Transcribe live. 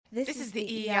This is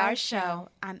the ER show.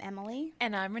 I'm Emily.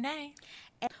 And I'm Renee.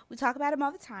 And we talk about him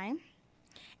all the time.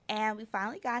 And we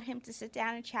finally got him to sit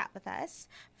down and chat with us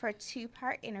for a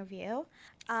 2-part interview.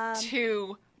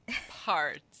 2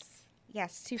 parts.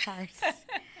 Yes, 2 parts.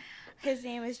 His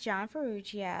name is John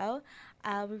Ferrugio.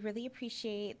 We really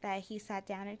appreciate that he sat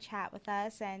down and chat with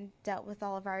us and dealt with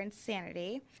all of our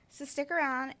insanity. So stick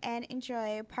around and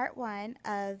enjoy part 1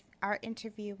 of our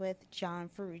interview with John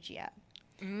Ferrugio.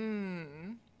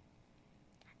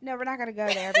 No, we're not going to go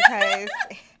there because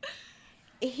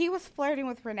he was flirting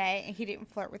with Renee and he didn't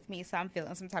flirt with me, so I'm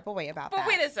feeling some type of way about that. But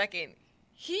wait a second.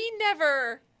 He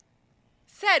never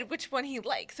said which one he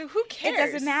liked, so who cares?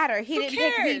 It doesn't matter. He didn't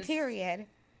pick me, period.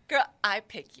 Girl, I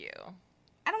pick you.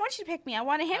 I don't want you to pick me. I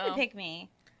wanted him to pick me.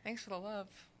 Thanks for the love.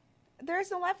 There is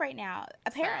no love right now,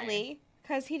 apparently,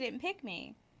 because he didn't pick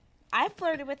me. I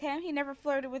flirted with him. He never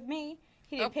flirted with me.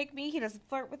 He didn't pick me. He doesn't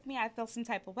flirt with me. I feel some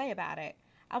type of way about it.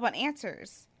 I want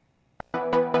answers.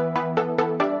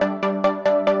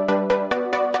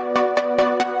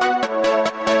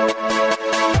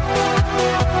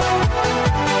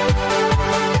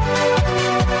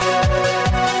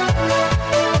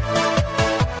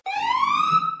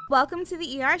 Welcome to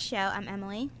the ER show. I'm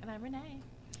Emily. And I'm Renee.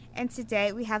 And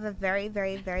today we have a very,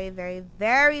 very, very, very,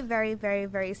 very, very, very,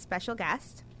 very special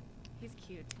guest. He's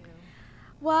cute, too.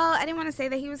 Well, I didn't want to say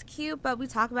that he was cute, but we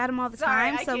talk about him all the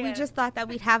time, so we just thought that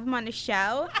we'd have him on the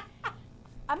show.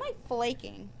 I'm like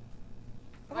flaking.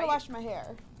 I'm going to wash my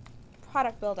hair.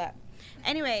 Product buildup.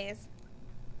 Anyways,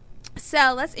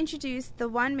 so let's introduce the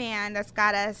one man that's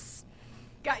got us.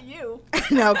 Got you.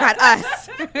 No, got us.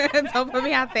 Don't put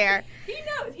me out there. He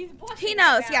knows. He's blushing. He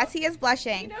knows. Right now. Yes, he is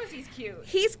blushing. He knows he's cute.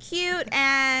 He's cute,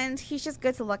 and he's just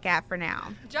good to look at for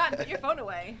now. John, put your phone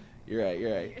away. You're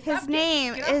right. His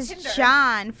name is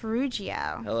John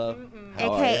Ferrugio. Hello.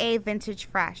 A.K.A. Vintage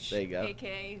Fresh. There you go.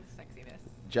 A.K.A. Sexiness.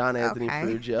 John Anthony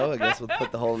Ferrugio. I guess we'll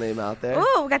put the whole name out there.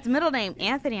 Ooh, we got the middle name.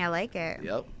 Anthony. I like it.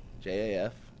 Yep.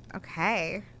 J-A-F.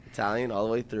 Okay. Italian all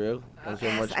the way through.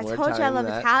 Yes, I told you I love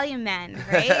Italian men,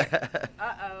 right?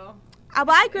 Uh-oh. Well,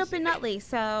 I grew up in Nutley,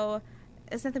 so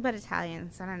it's nothing but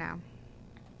Italian, so I don't know.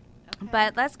 Okay.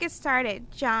 But let's get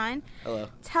started. John. Hello.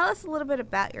 Tell us a little bit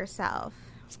about yourself.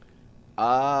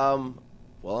 Well,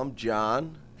 I'm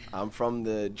John. I'm from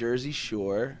the Jersey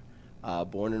Shore,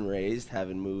 born and raised,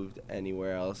 haven't moved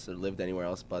anywhere else or lived anywhere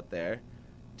else but there.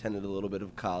 Attended a little bit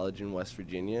of college in West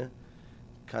Virginia.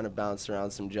 Kind of bounced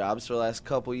around some jobs for the last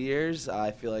couple years.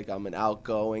 I feel like I'm an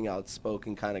outgoing,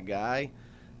 outspoken kind of guy.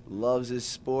 Loves his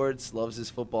sports, loves his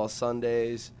football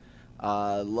Sundays,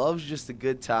 loves just a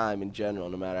good time in general,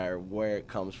 no matter where it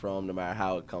comes from, no matter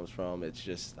how it comes from. It's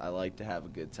just, I like to have a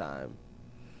good time.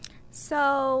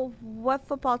 So, what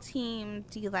football team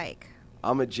do you like?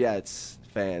 I'm a Jets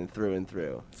fan through and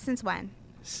through. Since when?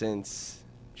 Since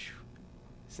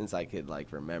I could,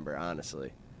 remember,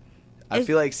 honestly. I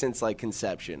feel like since,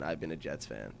 conception, I've been a Jets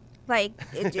fan.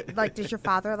 Does your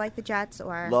father like the Jets?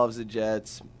 Or Loves the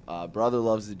Jets. Brother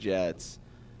loves the Jets.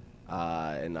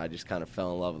 And I just kind of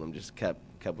fell in love with them. Just kept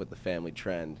with the family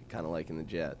trend, kind of liking the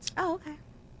Jets. Oh, okay.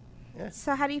 Yeah.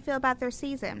 So how do you feel about their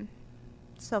season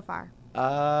so far?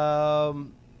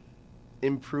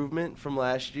 Improvement from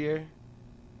last year.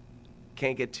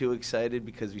 Can't get too excited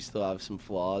because we still have some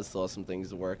flaws, still have some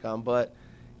things to work on, but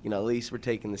at least we're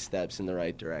taking the steps in the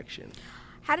right direction.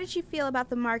 How did you feel about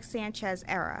the Mark Sanchez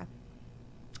era?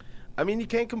 I mean, you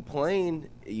can't complain.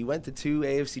 You went to 2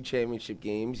 AFC Championship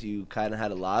games. You kind of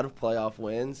had a lot of playoff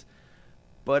wins,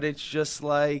 but it's just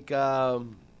like I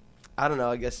don't know.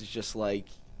 I guess it's just like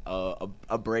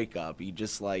a breakup. You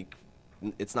just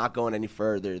it's not going any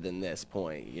further than this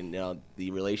point.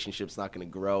 The relationship's not going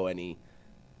to grow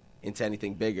into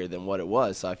anything bigger than what it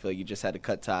was. So I feel like you just had to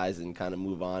cut ties and kind of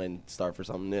move on and start for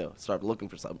something new. Start looking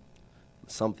for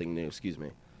something new. Excuse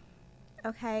me.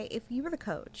 Okay, if you were the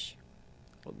coach,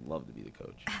 would love to be the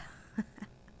coach.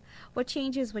 What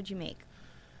changes would you make?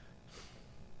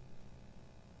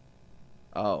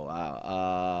 Oh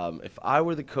wow! If I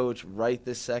were the coach right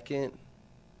this second,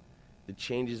 the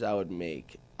changes I would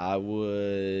make, I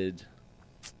don't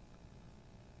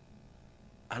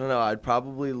know. I'd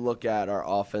probably look at our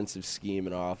offensive scheme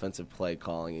and our offensive play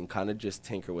calling and kind of just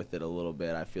tinker with it a little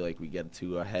bit. I feel like we get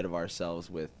too ahead of ourselves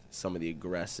with some of the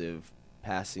aggressive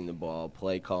passing the ball,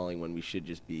 play calling when we should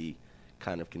just be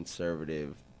kind of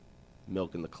conservative,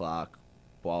 milking the clock,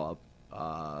 ball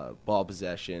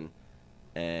possession,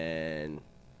 and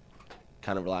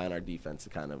kind of rely on our defense to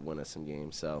kind of win us some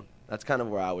games. So that's kind of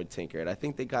where I would tinker it. I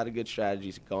think they got a good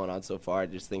strategy going on so far. I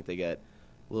just think they get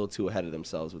a little too ahead of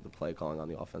themselves with the play calling on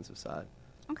the offensive side.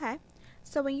 Okay.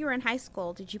 So when you were in high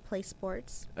school, did you play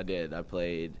sports? I did. I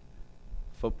played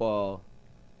football.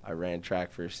 I ran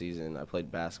track for a season. I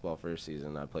played basketball for a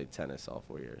season. I played tennis all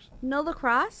 4 years. No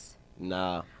lacrosse?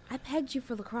 Nah. I pegged you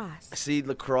for lacrosse. See,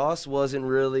 lacrosse wasn't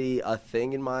really a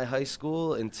thing in my high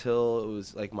school until it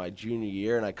was like my junior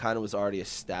year, and I kind of was already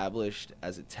established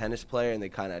as a tennis player, and they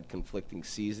kind of had conflicting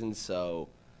seasons, so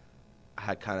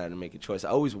I kind of had to make a choice. I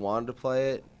always wanted to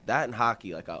play it. That and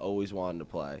hockey, like I always wanted to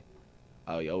play.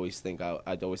 I always think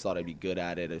I'd always thought I'd be good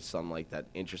at it. It's something like that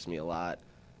interests me a lot.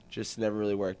 Just never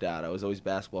really worked out. I was always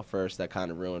basketball first. That kind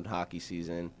of ruined hockey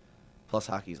season. Plus,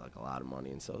 hockey's like a lot of money,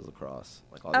 and so is lacrosse.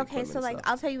 Like all the Okay, so like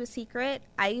I'll tell you a secret.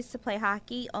 I used to play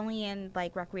hockey only in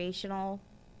like recreational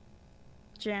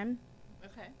gym.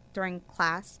 Okay. During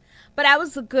class, but I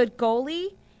was a good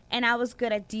goalie and I was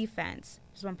good at defense.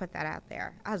 Just want to put that out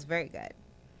there. I was very good.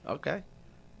 Okay.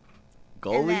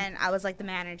 Goalie. And then I was like the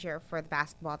manager for the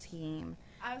basketball team.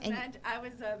 I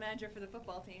was a manager for the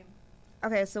football team.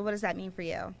 Okay, so what does that mean for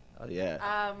you? Oh yeah.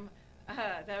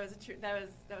 That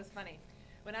was funny.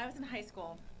 When I was in high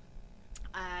school,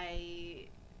 I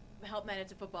helped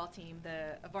manage a football team,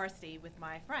 a varsity, with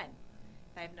my friend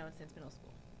that I've known since middle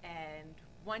school. And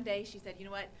one day she said, "You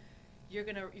know what? You're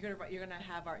gonna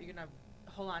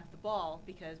hold on to the ball,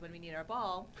 because when we need our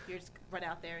ball, you just run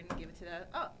out there and give it to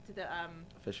the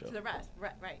official, to the rest."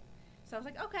 Right. So I was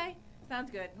like, "Okay, sounds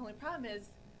good." The only problem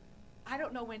is, I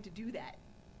don't know when to do that.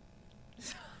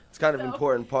 It's kind of an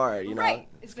important part, you know. Right.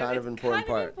 It's kind of an important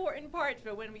part. Important part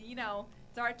for when we,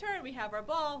 it's our turn, we have our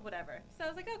ball, whatever. So I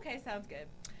was like, okay, sounds good.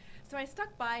 So I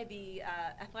stuck by the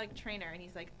athletic trainer, and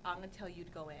he's like, I'm going to tell you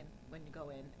to go in when you go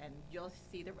in, and you'll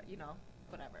see the,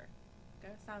 whatever.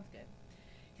 Okay, sounds good.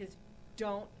 He says,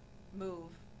 don't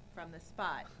move from the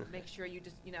spot. Make sure you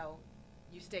just,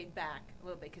 you stayed back a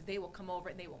little bit, because they will come over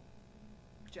and they will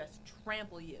just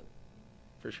trample you.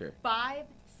 For sure. 5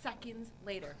 seconds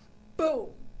later, boom!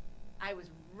 I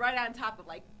was right on top of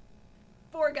like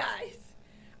 4 guys.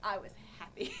 I was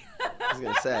happy. I was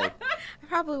going to say. I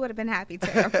probably would have been happy too.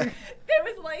 It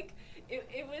was like,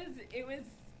 it was,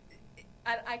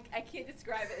 I can't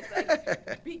describe it. It's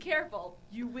like, be careful,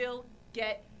 you will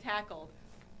get tackled.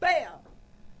 Bam!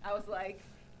 I was like,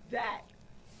 that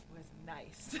was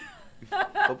nice.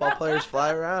 Football players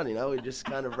fly around, we just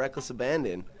kind of reckless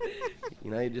abandon.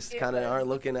 You just kind of aren't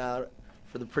looking out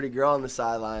for the pretty girl on the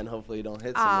sideline. Hopefully you don't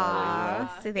hit somebody.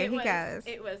 So there he goes.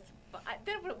 It was fun.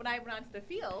 Then when I went onto the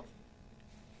field,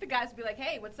 the guys would be like,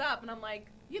 "Hey, what's up?" And I'm like,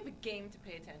 "You have a game to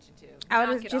pay attention to." I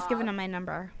would have just given him my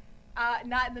number.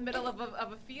 Not in the middle of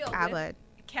a field. I would.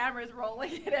 Cameras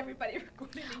rolling and everybody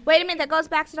recording. Wait a minute, that goes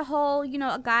back to the whole,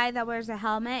 a guy that wears a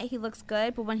helmet, he looks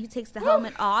good, but when he takes the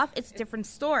helmet off, it's a different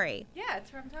story. Yeah,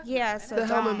 that's what I'm talking about. So the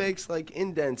helmet makes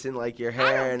indents in your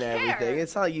hair and everything.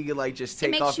 It's not like you could just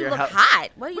take off your helmet. It makes you look hot.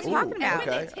 What are you talking about?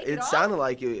 Okay. It sounded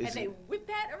like it. And they whip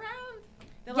that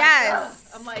around.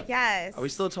 Yes. I'm like, yes. Are we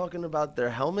still talking about their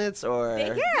helmets or? They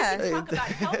talk about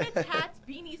helmets, hats,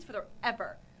 beanies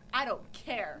forever. I don't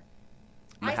care.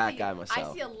 I'm a hat guy myself.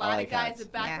 I see a lot of guys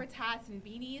with backwards hats and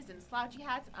beanies and slouchy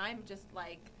hats. I'm just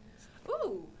like,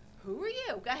 ooh, who are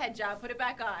you? Go ahead, John. Put it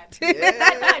back on.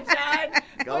 Yeah. John.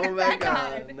 Going back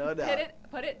on. No doubt.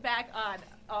 Put it back on.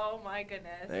 Oh, my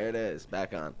goodness. There it is.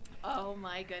 Back on. Oh,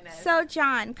 my goodness. So,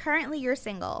 John, currently you're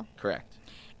single. Correct.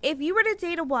 If you were to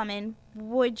date a woman,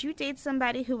 would you date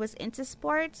somebody who was into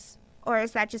sports, or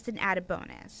is that just an added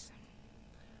bonus?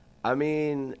 I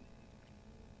mean...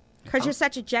 Because you're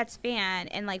such a Jets fan,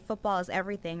 and, football is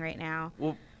everything right now.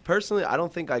 Well, personally, I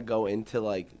don't think I go into,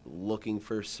 looking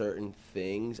for certain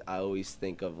things. I always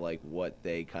think of, what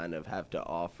they kind of have to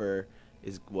offer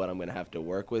is what I'm going to have to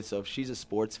work with. So if she's a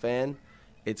sports fan,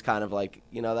 it's kind of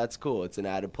that's cool. It's an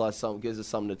added plus. Gives us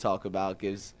something to talk about,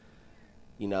 gives,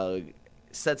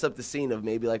 sets up the scene of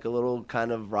maybe, a little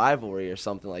kind of rivalry or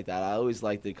something like that. I always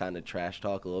like to kind of trash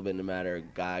talk a little bit, no matter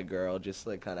guy, girl, just,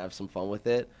 kind of have some fun with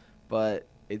it. But...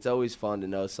 it's always fun to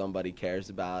know somebody cares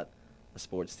about a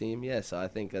sports team. Yeah, so I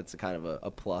think that's kind of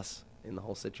a plus in the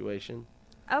whole situation.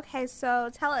 Okay, so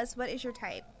tell us, what is your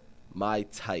type? My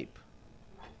type.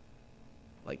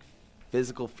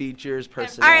 Physical features,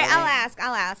 personality. All right, I'll ask.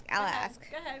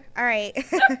 Go ahead. All right.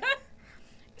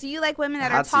 Do you like women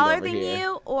that are taller than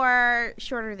you or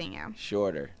shorter than you?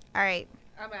 Shorter. All right.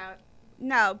 I'm out.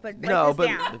 No, but not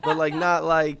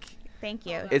Thank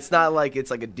you. It's not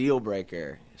it's a deal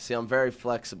breaker. See, I'm very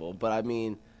flexible, but I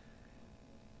mean,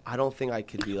 I don't think I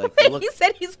could be Wait, you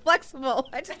said he's flexible.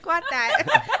 I just got that.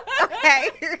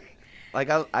 Okay. Like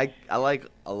I like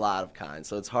a lot of kinds,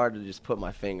 so it's hard to just put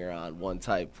my finger on one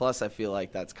type. Plus, I feel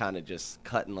like that's kind of just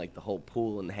cutting like the whole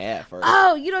pool in half. Or,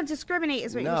 oh, you don't discriminate,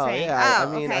 is what you're saying? Yeah, oh,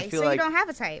 I mean, okay. I feel so like you don't have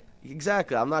a type.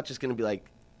 Exactly. I'm not just gonna be like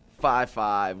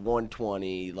 5'5",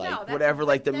 120, like that's whatever.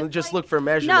 Like them, just like, look for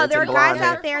measurements. No, there are and guys blonde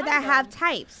hair. out there that have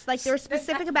types. Like they're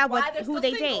specific about who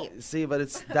they date. See, but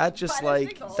it's that just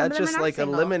like Some of them are not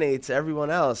single. eliminates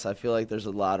everyone else. I feel like there's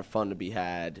a lot of fun to be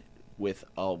had with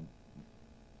a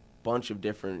bunch of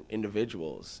different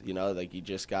individuals. You know, like you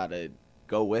just gotta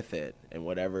go with it, and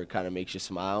whatever kind of makes you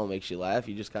smile, makes you laugh,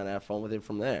 you just kind of have fun with it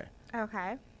from there.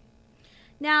 Okay.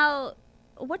 Now,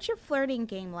 what's your flirting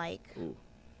game like? Ooh.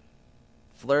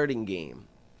 Flirting game.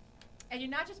 And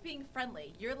you're not just being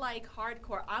friendly. You're like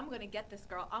hardcore. I'm going to get this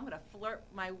girl. I'm going to flirt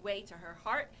my way to her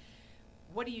heart.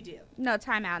 What do you do? No,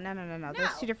 time out. No.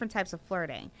 There's two different types of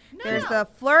flirting. No. There's the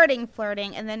flirting,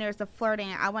 and then there's the flirting,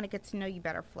 I want to get to know you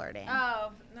better flirting.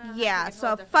 Oh, no. Yeah,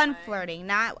 so fun flirting,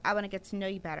 not I want to get to know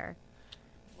you better.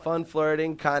 Fun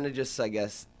flirting, kind of just, I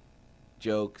guess,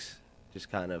 jokes,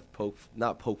 just kind of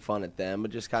not poke fun at them,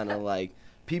 but just kind of like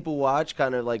people watch,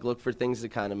 kind of like look for things to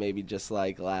kind of maybe just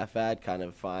like laugh at, kind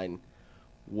of find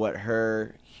what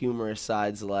her humorous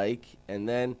side's like, and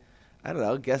then I don't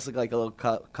know, guess like a little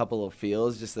couple of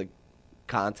feels, just like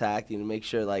contact, make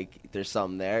sure like there's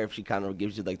something there. If she kind of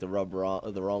gives you like the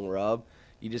wrong rub,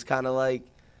 you just kind of like.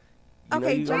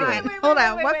 Okay, John, hold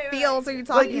on. What feels are you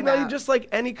talking about? You just like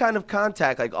any kind of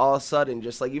contact, like all of a sudden,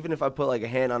 just like even if I put like a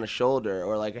hand on a shoulder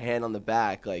or like a hand on the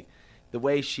back, like the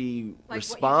way she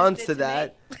responds to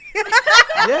that.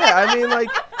 Yeah, I mean, like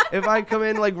if I come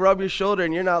in like rub your shoulder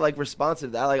and you're not like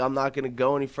responsive to that, like I'm not gonna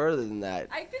go any further than that.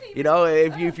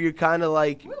 If you're kind of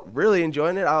like really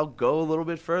enjoying it, I'll go a little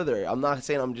bit further. I'm not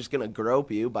saying I'm just gonna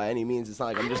grope you by any means. It's not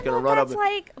like I'm just gonna run up. That's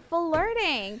like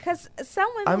flirting, because some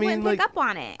women wouldn't pick up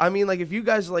on it. I mean, like if you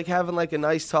guys are like having like a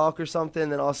nice talk or something,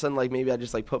 then all of a sudden like maybe I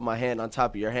just like put my hand on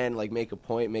top of your hand, like make a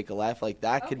point, make a laugh, like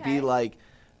that could be like,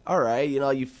 all right,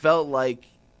 you felt like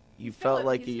he's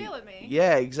feeling me.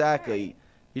 Yeah, exactly. Right.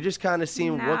 You're just kind of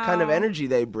seeing what kind of energy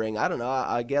they bring. I don't know.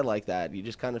 I get like that. You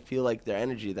just kind of feel like their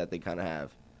energy that they kind of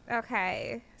have.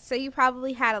 Okay. So you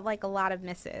probably had like a lot of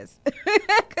misses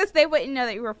because they wouldn't know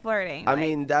that you were flirting. I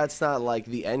mean, that's not like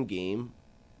the end game.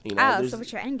 So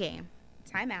what's your end game?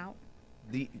 Time out.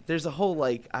 There's a whole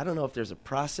like, I don't know if there's a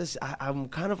process. I'm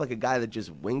kind of like a guy that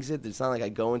just wings it. It's not like I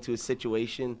go into a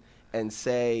situation and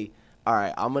say, all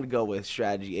right, I'm going to go with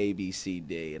strategy A, B, C,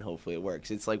 D, and hopefully it works.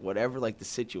 It's like whatever like the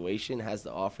situation has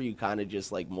to offer, you kind of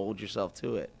just like mold yourself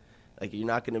to it. Like you're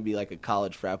not going to be like a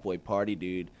college frat boy party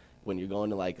dude when you're going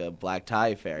to like a black tie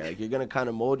affair. Like you're going to kind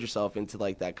of mold yourself into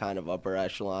like that kind of upper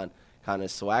echelon kind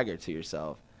of swagger to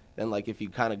yourself. Then like if you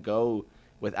kind of go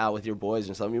with your boys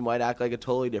and something, you might act like a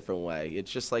totally different way.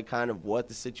 It's just like kind of what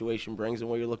the situation brings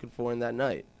and what you're looking for in that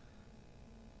night.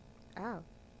 Oh.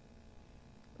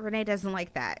 Renee doesn't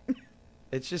like that.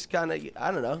 It's just kind of, I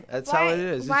don't know. That's how it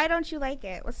is. Why don't you like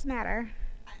it? What's the matter?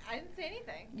 I didn't say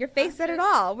anything. Your face said it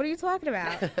all. What are you talking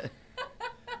about?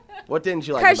 What didn't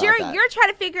you like about that? Because you're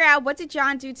trying to figure out what did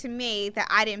John do to me that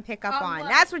I didn't pick up on.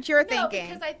 That's what you're thinking.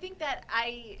 No, because I think that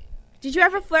Did you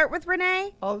ever flirt with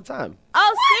Renee? All the time.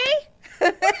 Oh, see?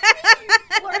 What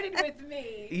do you mean you flirted with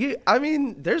me? I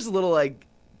mean, there's little like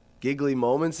giggly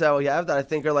moments that we have that I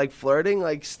think are like flirting,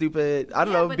 like stupid. I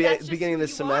don't know. Beginning of the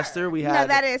semester, we had. No,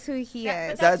 that is who he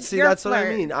is. That's what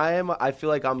I mean. I feel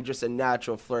like I'm just a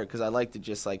natural flirt because I like to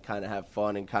just like kind of have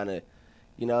fun and kind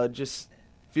of, just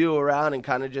feel around and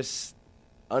kind of just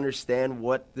understand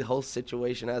what the whole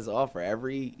situation has to offer.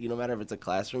 No matter if it's a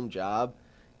classroom job,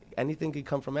 anything could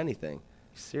come from anything.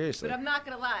 Seriously. But I'm not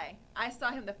gonna lie. I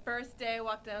saw him the first day I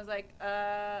walked in. I was like,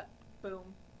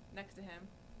 boom, next to him.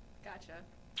 Gotcha.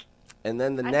 And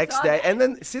then the next day, and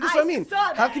then, see, that's what I mean.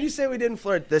 How can you say we didn't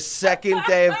flirt? The second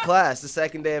day of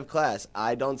class,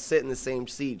 I don't sit in the same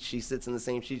seat. She sits in the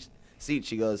same seat.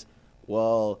 She goes,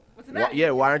 well,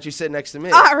 why aren't you sitting next to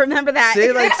me? Oh, I remember that.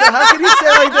 See, like, so how can you say,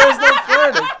 like, there was no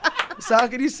flirting? So how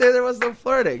can you say there was no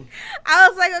flirting? I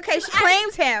was like, okay, she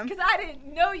claimed him. Because I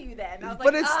didn't know you then. I was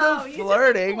but it's still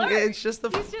flirting.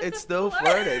 It's still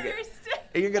flirting.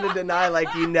 And you're going to deny, like,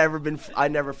 I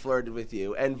never flirted with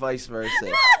you, and vice versa.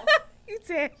 No. You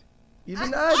did. You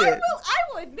denied it. I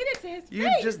will admit it to his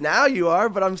face. Now you are,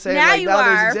 but I'm saying now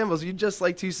there's examples. You just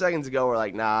like 2 seconds ago were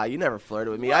like, nah, you never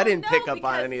flirted with me. Well, I didn't pick up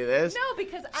on any of this. No,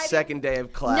 because second day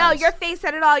of class. No, your face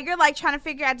said it all. You're like trying to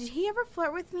figure out, did he ever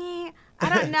flirt with me?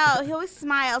 I don't know. He always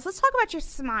smiles. Let's talk about your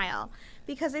smile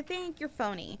because I think you're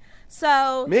phony.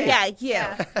 So me? Yeah, you.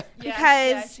 Yeah.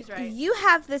 Because she's right. You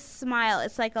have this smile.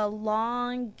 It's like a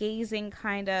long gazing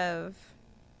kind of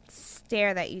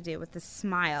stare that you do with the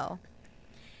smile.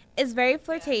 is very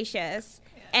flirtatious,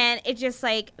 and it just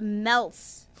like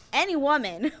melts any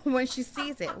woman when she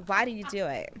sees it. Why do you do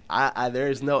it?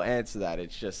 There's no answer to that.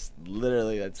 It's just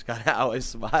literally that's kind of how I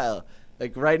smile.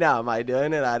 Like right now, am I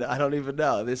doing it? I don't even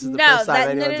know. This is the first time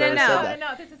anyone's ever said that.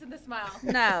 No, this isn't the smile.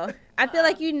 No, I feel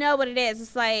like you know what it is.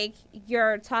 It's like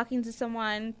you're talking to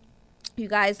someone, you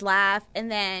guys laugh,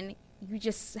 and then you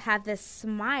just have this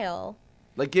smile.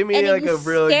 Like, give me like a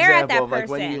real example of like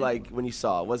when you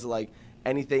saw it. Was it like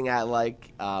anything at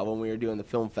like when we were doing the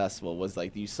film festival? Was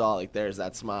like you saw like there's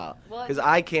that smile? Because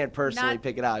I can't personally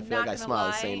pick it out. I feel like I smile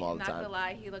the same all the time. Not gonna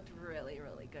lie, he looked really,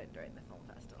 really good during the film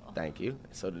festival. Thank you.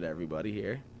 So did everybody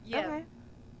here. Yeah. Okay.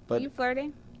 But are you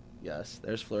flirting? Yes,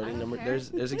 there's flirting number.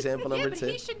 There's example number 2. Yeah,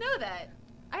 but he should know that.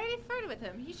 I already flirted with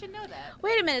him. He should know that.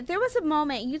 Wait a minute. There was a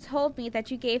moment you told me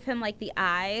that you gave him like the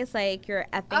eyes, like you're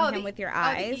effing him with your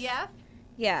eyes. The EF?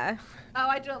 Yeah. Oh,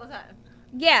 I do all the time.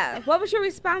 Yeah. What was your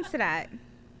response to that?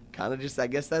 Kind of just, I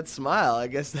guess that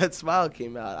smile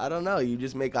came out. I don't know. You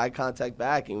just make eye contact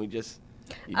back, and you just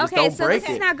don't break it. This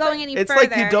is not going any further.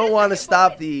 It's like you don't want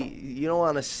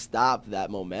to stop that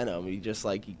momentum. You just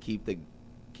like you keep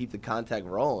the contact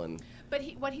rolling. But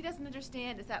what he doesn't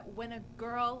understand is that when a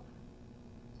girl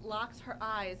locks her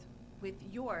eyes with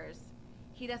yours,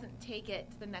 he doesn't take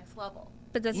it to the next level.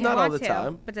 But does he not want all the to?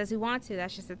 time. But does he want to?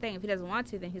 That's just the thing. If he doesn't want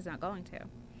to, then he's not going to.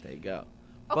 There you go.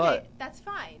 Okay, but that's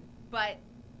fine. But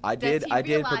I did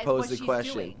propose the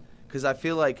question doing? because I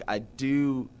feel like I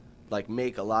do like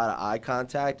make a lot of eye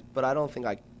contact, but I don't think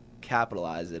I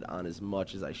capitalize it on as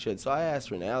much as I should. So I asked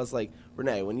Renee. I was like,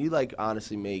 Renee, when you like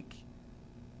honestly make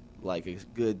like a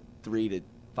good 3 to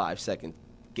 5 second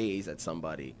gaze at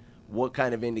somebody, what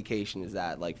kind of indication is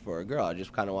that like for a girl? I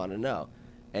just kind of want to know.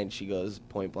 And she goes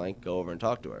point blank, go over and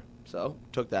talk to her. So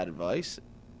took that advice,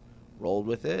 rolled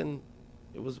with it, and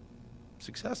it was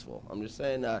successful. I'm just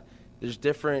saying there's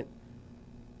different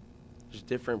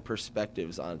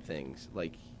perspectives on things.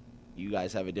 Like you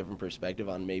guys have a different perspective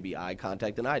on maybe eye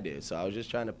contact than I do. So I was just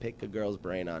trying to pick a girl's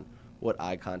brain on what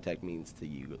eye contact means to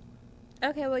you.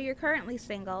 Okay, well, you're currently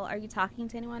single. Are you talking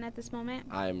to anyone at this moment?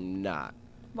 I'm not.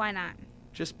 Why not?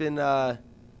 Just been kind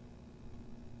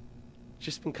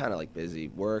of like busy.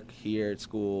 Work here at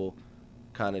school,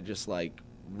 kind of just like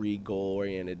goal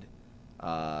oriented.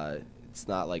 It's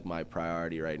not like my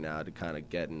priority right now to kind of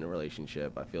get in a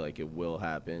relationship. I feel like it will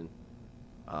happen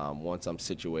once I'm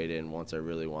situated and once I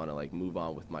really want to like move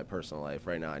on with my personal life.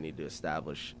 Right now I need to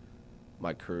establish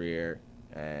my career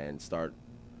and start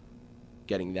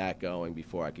getting that going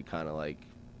before I could kind of like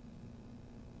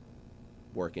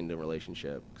work into a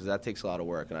relationship, because that takes a lot of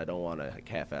work and I don't want to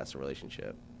half-ass a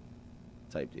relationship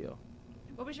type deal.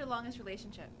 What was your longest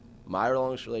relationship? My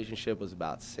longest relationship was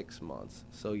about 6 months.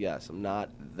 So yes, I'm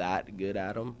not that good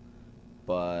at them,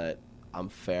 but I'm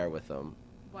fair with them.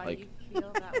 Why do you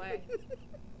feel that way?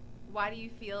 Why do you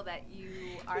feel that you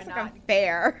are not I'm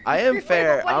fair? I am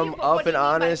fair. I'm up and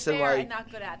honest and like not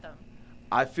good at them.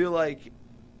 I feel like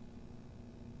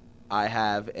I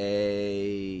have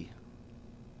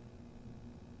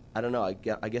I don't know.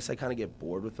 I guess I kind of get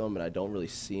bored with them and I don't really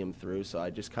see them through, so I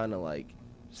just kind of like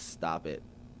stop it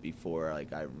before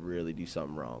like I really do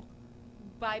something wrong.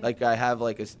 Like I have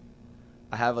like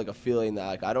a feeling that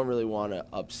like I don't really want to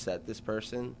upset this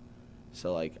person,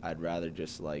 so like I'd rather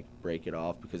just like break it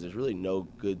off, because there's really no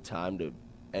good time to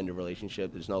end a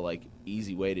relationship. There's no like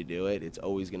easy way to do it. It's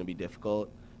always going to be difficult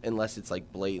unless it's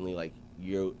like blatantly like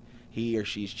he or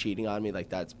she's cheating on me. Like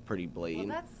that's pretty blatant.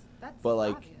 Well, that's but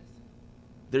like obvious.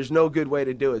 There's no good way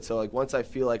to do it. So like once I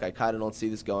feel like I kind of don't see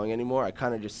this going anymore, I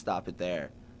kind of just stop it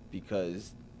there,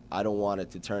 because I don't want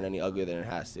it to turn any uglier than it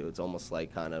has to. It's almost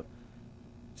like kind of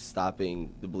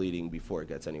stopping the bleeding before it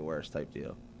gets any worse type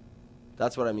deal.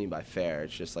 That's what I mean by fair.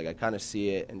 It's just like I kind of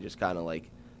see it and just kind of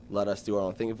like let us do our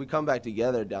own thing. If we come back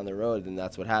together down the road, then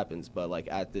that's what happens. But like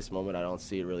at this moment, I don't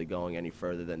see it really going any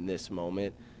further than this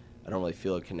moment. I don't really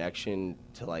feel a connection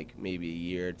to like maybe a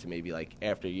year, to maybe like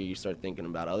after a year you start thinking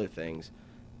about other things.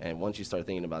 And once you start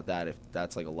thinking about that, if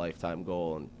that's like a lifetime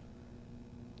goal, and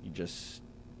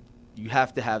you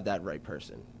have to have that right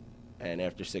person. And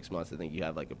after 6 months, I think you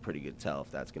have like a pretty good tell if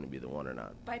that's going to be the one or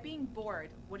not. By being bored,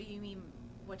 what do you mean?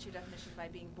 What's your definition by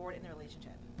being bored in the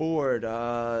relationship? Bored,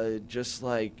 just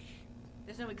like...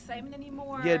 There's no excitement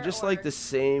anymore? Yeah, just like the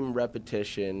same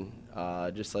repetition,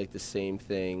 just like the same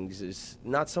things. It's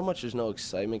not so much there's no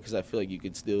excitement, because I feel like you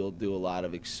could still do a lot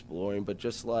of exploring, but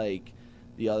just like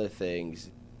the other things,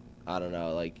 I don't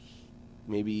know, like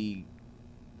maybe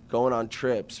going on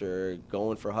trips or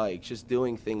going for hikes, just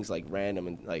doing things like random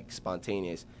and like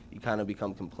spontaneous, you kind of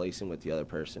become complacent with the other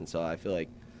person. So I feel like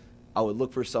I would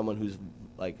look for someone who's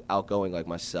like outgoing like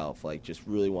myself, like just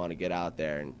really want to get out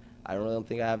there. And I don't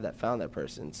think I have found that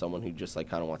person, someone who just like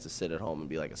kind of wants to sit at home and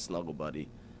be like a snuggle buddy.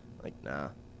 Like, nah.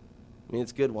 I mean,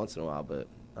 it's good once in a while, but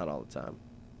not all the time.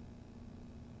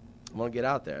 I want to get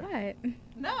out there. What?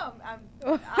 No,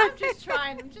 I'm just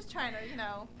trying. I'm just trying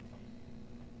to,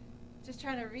 just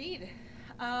trying to read.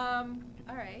 All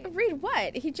right. Read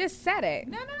what? He just said it.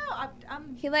 No.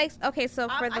 I'm. He likes. Okay, so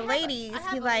for the ladies,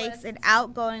 he likes an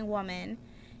outgoing woman.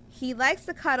 He likes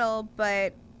to cuddle,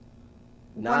 but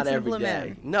not once in a every blue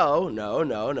day. moon.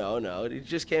 No. It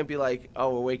just can't be like,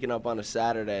 oh, we're waking up on a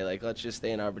Saturday. Like, let's just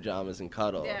stay in our pajamas and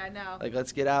cuddle. Yeah, no. Like,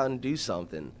 let's get out and do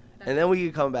something, and then we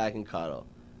can come back and cuddle.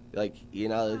 Like,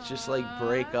 it's just like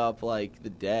break up like the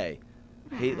day.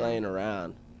 I hate laying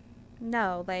around.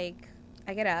 No, like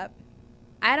I get up.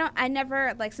 I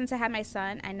never, like, since I had my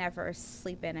son, I never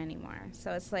sleep in anymore.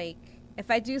 So it's like, if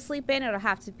I do sleep in, it'll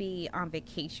have to be on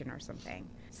vacation or something.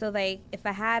 So, like, if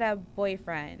I had a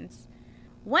boyfriend,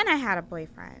 when I had a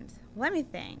boyfriend, let me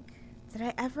think. Did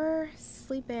I ever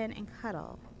sleep in and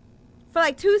cuddle? For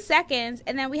like 2 seconds,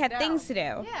 and then we had things to do.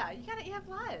 Yeah, you have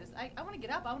lives. I want to get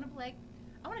up. I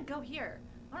want to go here.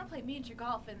 I want to play miniature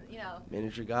golf and,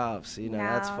 Miniature golf. See,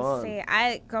 now that's fun. See,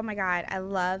 oh my God, I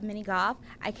love mini golf.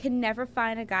 I can never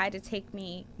find a guy to take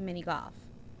me mini golf.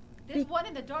 There's one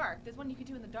in the dark. There's one you can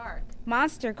do in the dark.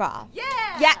 Monster golf. Yeah.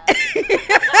 Yeah.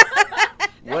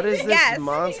 What is this Yes.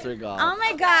 monster golf? Oh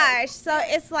my gosh. So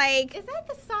it's like, Is that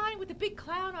the sign with the big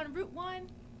clown on Route 1?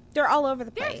 they're all over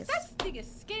the place. That thing is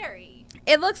scary.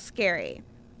 It looks scary.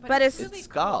 But it's really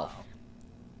golf. cool.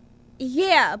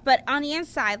 Yeah, but on the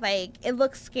inside, like, it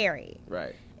looks scary.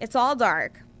 Right. It's all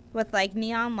dark with, like,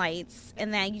 neon lights,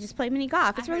 and then you just play mini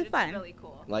golf. It's really fun. It's really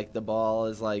cool. Like the ball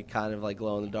is like kind of like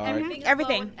glow in the dark. Everything.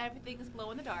 Everything is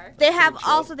glow in the dark. They have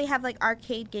Pretty chill. like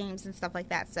arcade games and stuff like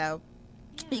that. So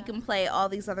you can play all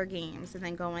these other games and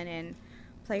then go in and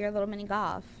play your little mini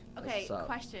golf. Okay, What's up?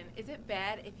 question. Is it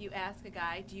bad if you ask a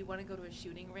guy, do you want to go to a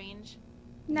shooting range?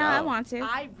 No, No. I want to.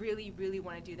 I really, really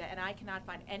want to do that, and I cannot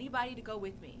find anybody to go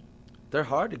with me. They're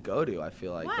hard to go to. I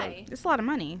feel like. Why? It's a lot of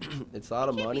money. It's a lot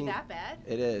of Can't money. be that bad.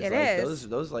 It is. It like, is.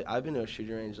 Those like I've been to a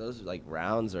shooting range. Those like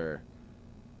rounds are.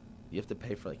 You have to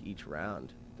pay for like each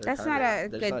round. They're That's kinda- not a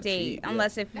they're good not date cheap, yeah.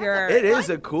 unless if That's you're It is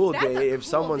a cool That's a date if cool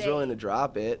someone's date. willing to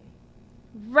drop it.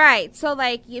 right. So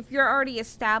like if you're already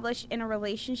established in a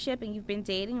relationship and you've been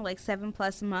dating like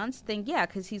 7+ months, then yeah,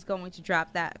 because he's going to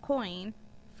drop that coin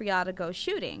for y'all to go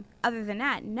shooting. Other than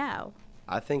that, no.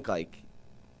 I think like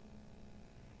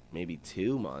maybe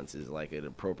 2 months is like an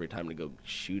appropriate time to go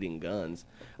shooting guns.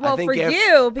 Well, I think for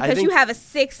you, because you think- have a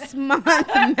 6-month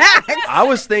max. I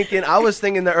was thinking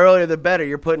the earlier the better.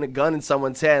 You're putting a gun in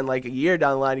someone's hand. Like a year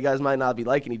down the line, you guys might not be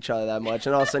liking each other that much,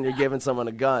 and all of a sudden you're giving someone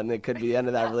a gun. It could be the end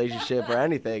of that relationship or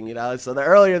anything, So the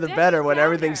earlier the better, when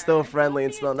everything's still friendly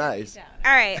and still nice.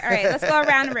 All right. Let's go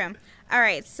around the room. All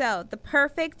right. So the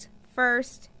perfect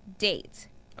first date.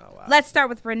 Oh wow! Let's start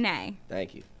with Renee.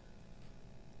 Thank you.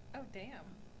 Oh, damn.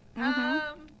 Mhm.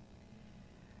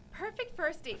 Perfect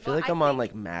first date. I feel like I'm on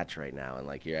like Match right now, and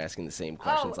like you're asking the same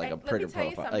questions like a and let me Twitter tell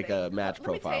you profile, like a something. Match Let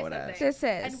me tell profile you would ask.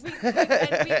 something.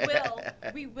 This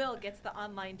is. We will get to the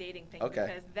online dating thing Okay.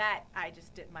 because that I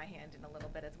just dipped my hand in a little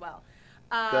bit as well.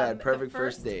 Go ahead, The perfect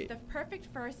first date. The perfect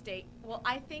first date. Well,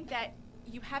 I think that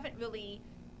you haven't really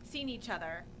seen each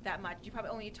other that much. You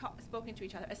probably only spoken to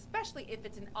each other, especially if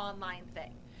it's an online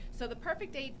thing. So the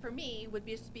perfect date for me would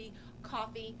be just be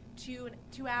coffee, 2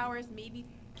 hours, maybe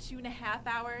 2.5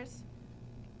 hours.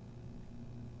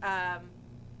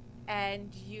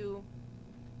 And you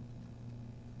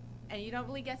don't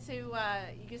really get to,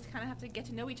 you just kind of have to get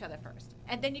to know each other first.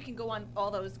 And then you can go on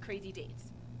all those crazy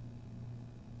dates.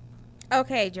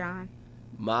 Okay, John.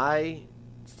 My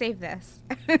Save this.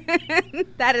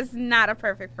 That is not a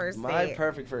perfect first date.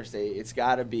 perfect first date. It's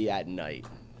got to be at night.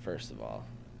 First of all,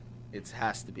 it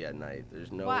has to be at night.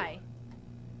 There's no. Why?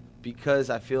 Because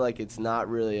I feel like it's not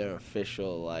really an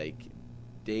official like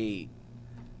date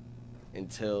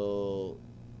until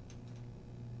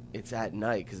it's at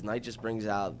night, because night just brings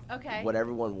out Okay. what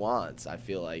everyone wants. I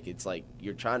feel like it's like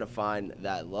you're trying to find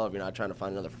that love. You're not trying to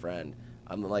find another friend.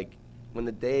 I'm like when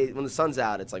the sun's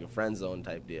out, it's like a friend zone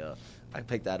type deal. I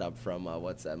picked that up from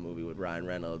what's that movie with Ryan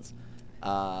Reynolds?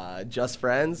 Just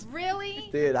Friends. Really?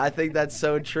 Dude, I think that's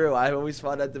so true. I always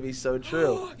found that to be so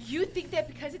true. You think that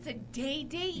because it's a day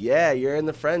date? Yeah, you're in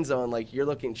the friend zone. Like you're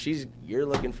looking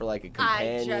for like a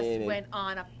companion. I just and- went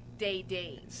on a day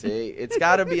date. See, it's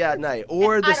got to be at night,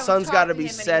 or And the I don't sun's talk got to to be him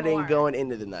setting anymore. going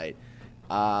into the night.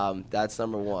 That's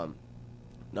number one.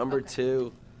 Number Okay.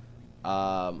 two,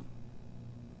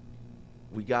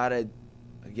 we gotta.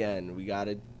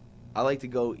 I like to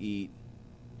go eat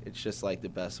It's just like the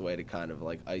best way to kind of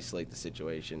like isolate the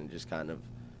situation and just kind of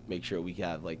make sure we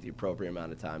have like the appropriate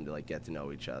amount of time to like get to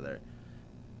know each other.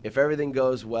 If everything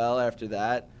goes well after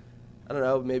that, I don't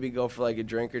know, maybe go for like a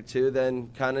drink or two, then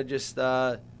kind of just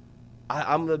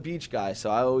I'm the beach guy, so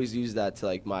I always use that to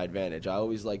like my advantage. I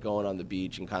always like going on the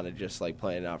beach and kind of just like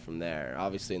playing out from there.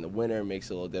 Obviously in the winter it makes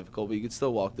it a little difficult, but you could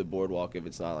still walk the boardwalk if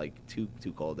it's not like too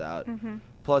cold out. Mm-hmm.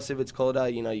 Plus if it's cold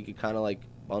out, you know, you could kind of like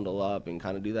bundle up and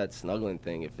kind of do that snuggling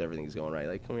thing if everything's going right.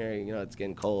 Like, come here, you know, it's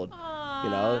getting cold. Aww. You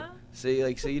know, so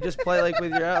you just play like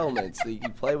with your elements. You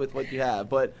play with what you have.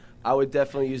 But I would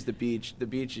definitely use the beach. The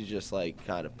beach is just like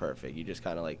kind of perfect. You just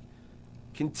kind of like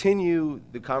continue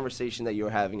the conversation that you were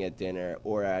having at dinner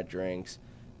or at drinks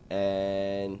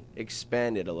and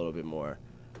expand it a little bit more.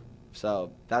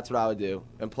 So that's what I would do.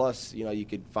 And plus, you know, you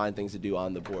could find things to do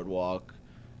on the boardwalk,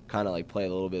 kind of like play a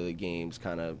little bit of the games,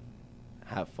 kind of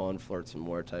have fun, flirt some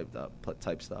more type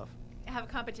stuff. Have a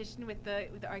competition with the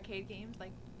arcade games,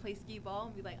 like play skee ball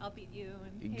and be like, I'll beat you.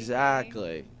 And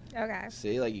Exactly. Okay.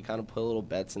 See, like you kind of put little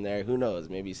bets in there. Who knows?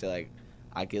 Maybe you say like,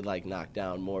 I could like knock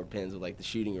down more pins with like the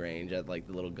shooting range at like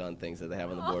the little gun things that they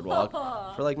have on the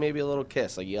boardwalk for like maybe a little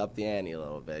kiss. Like you up the ante a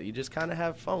little bit. You just kind of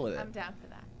have fun with it. I'm down for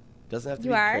that. Doesn't have to You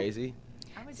be are? crazy.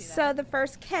 I would do that. So the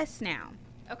first kiss now.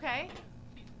 Okay.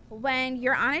 When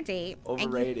you're on a date.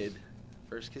 Overrated.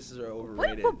 First kisses are What?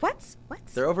 overrated. What?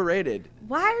 They're overrated.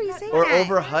 Why are you saying Or that?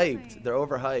 overhyped. They're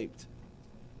overhyped.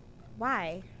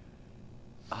 Why?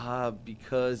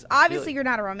 Because Obviously, you're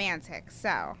not a romantic,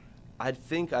 so. I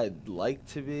think I'd like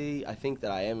to be. I think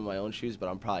that I am in my own shoes, but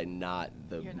I'm probably not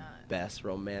the You're not. best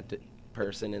romantic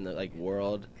person in the like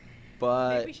world.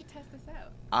 But Maybe we should test this out.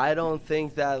 I don't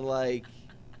think that like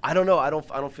I don't know. I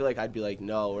don't feel like I'd be like,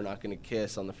 no, we're not gonna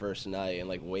kiss on the first night and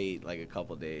like wait like a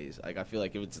couple days. Like I feel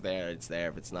like if it's there, it's there.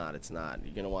 If it's not, it's not.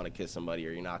 You're gonna want to kiss somebody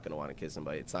or you're not gonna want to kiss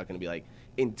somebody. It's not gonna be like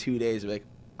in 2 days. Like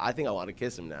I think I want to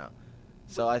kiss him now.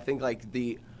 So I think like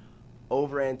the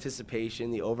over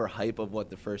anticipation, the overhype of what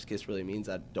the first kiss really means,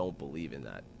 I don't believe in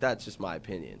that. That's just my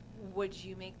opinion. Would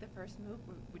you make the first move,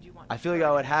 or would you want? I feel like I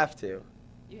would have to.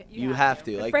 You have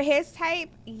to. Like for his type,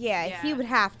 yeah, Yeah. he would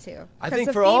have to. I 'Cause think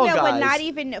the for all female would guys- not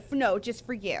even no, just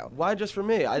for you. why just for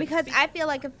me? Because I feel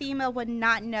like a female would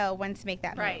not know when to make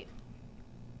that move. Right.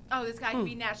 Oh, this guy can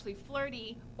be naturally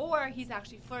flirty, or he's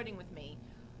actually flirting with me.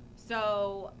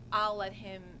 So I'll let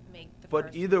him make the But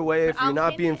first either move. way, But if you're I'll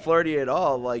not hint being it. flirty at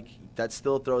all, like that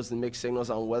still throws the mixed signals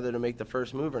on whether to make the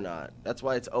first move or not. That's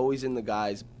why it's always in the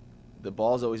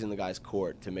ball's always in the guy's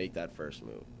court to make that first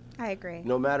move. I agree.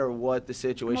 No matter what the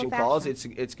situation old-fashioned. calls,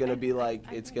 it's gonna be like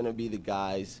I it's agree. gonna be the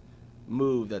guy's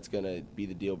move that's gonna be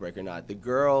the deal breaker. Not the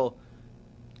girl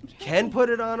can put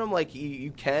it on him, like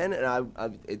you can,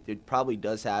 and it probably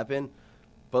does happen,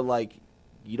 but like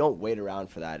you don't wait around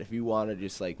for that. If you want to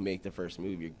just like make the first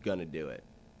move, you're gonna do it.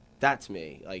 That's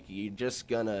me. Like you're just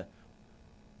gonna.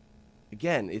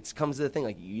 Again, it comes to the thing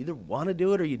like you either want to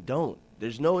do it or you don't.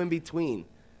 There's no in between.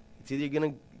 It's either you're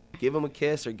gonna give him a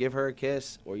kiss or give her a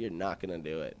kiss, or you're not gonna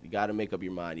do it. You got to make up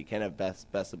your mind. You can't have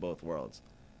best of both worlds.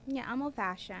 Yeah, I'm old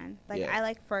fashioned. Like Yeah. I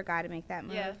like for a guy to make that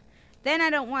move. Yeah. Then I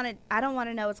don't want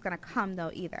to know it's gonna come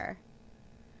though either.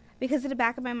 Because in the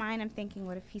back of my mind, I'm thinking,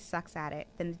 what if he sucks at it?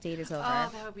 Then the date is over. Oh,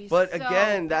 that would be But so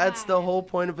again, that's the bad. whole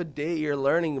point of a date. You're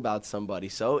learning about somebody.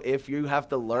 So if you have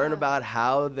to learn Yeah. about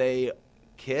how they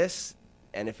kiss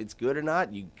and if it's good or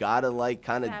not, you gotta like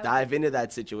kind of That would dive be into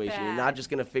that situation. You're not bad. just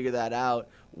gonna figure that out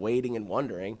waiting and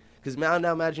wondering. Because now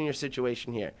imagine your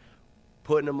situation here.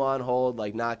 Putting him on hold,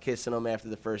 like not kissing him after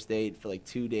the first date for like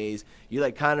 2 days. You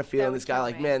like kind of feeling would this guy kill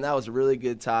like, me. man, that was a really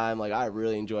good time. Like I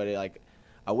really enjoyed it. Like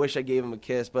I wish I gave him a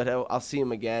kiss, but I'll see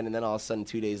him again. And then all of a sudden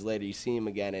 2 days later, you see him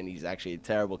again and he's actually a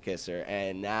terrible kisser.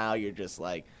 And now you're just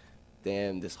like,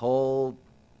 damn, this whole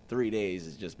 3 days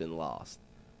has just been lost.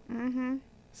 Mm-hmm.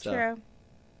 So, True.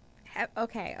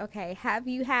 Okay. Have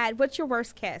you had, what's your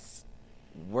worst kiss?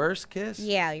 Worst kiss?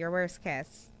 Yeah, your worst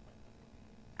kiss.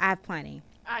 I have plenty.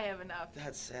 I have enough.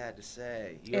 That's sad to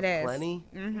say. You It have is. plenty?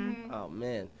 Mm-hmm. Oh,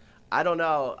 man. I don't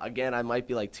know. Again, I might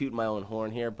be like tooting my own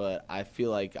horn here, but I feel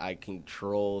like I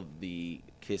control the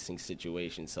kissing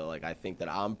situation. So, like, I think that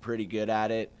I'm pretty good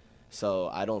at it. So,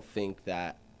 I don't think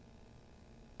that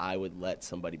I would let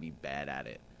somebody be bad at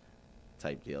it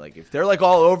type deal. Like, if they're, like,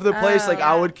 all over the place, Oh, like,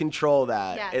 yeah. I would control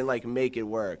that Yes. and, like, make it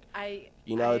work.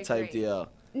 You know, I type agree. deal.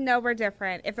 No, we're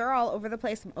different. If they're all over the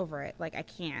place, I'm over it. Like, I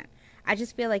can't. I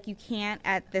just feel like you can't,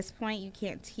 at this point, you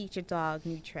can't teach a dog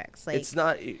new tricks. Like, It's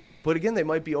not, but again, they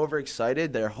might be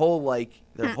overexcited. Their whole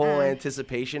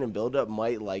anticipation and buildup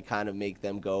might like kind of make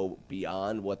them go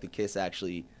beyond what the kiss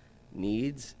actually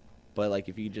needs. But like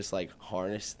if you just like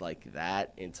harness like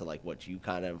that into like what you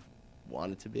kind of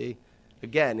want it to be.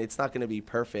 Again, it's not going to be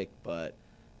perfect, but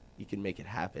you can make it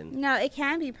happen. No, it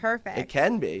can be perfect. It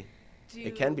can be.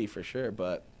 It can be for sure,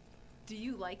 but. Do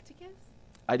you like to kiss?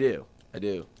 I do.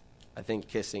 I think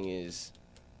kissing is,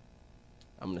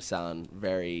 I'm going to sound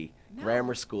very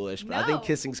grammar schoolish, but I think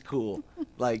kissing's cool.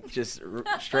 Like, just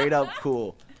straight up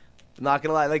cool. I'm not going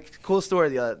to lie. Like, cool story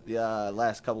the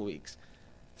last couple weeks.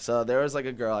 So there was, like,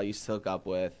 a girl I used to hook up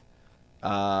with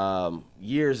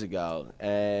years ago,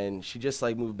 and she just,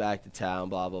 like, moved back to town,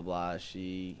 blah, blah, blah.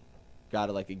 She got,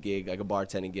 like, a gig, like a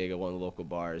bartending gig at one of the local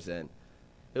bars, and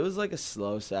it was, like, a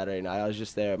slow Saturday night. I was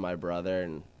just there with my brother,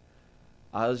 and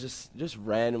I was just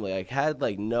randomly, like, had,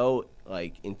 like, no,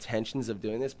 like, intentions of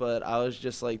doing this, but I was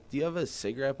just like, do you have a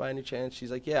cigarette by any chance?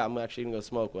 She's like, yeah, I'm actually going to go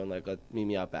smoke one. Like, meet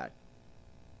me out back.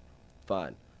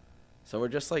 Fine. So we're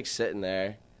just, like, sitting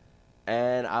there,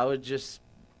 and I would just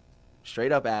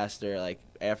straight up ask her, like,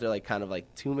 after, like, kind of,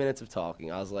 like, 2 minutes of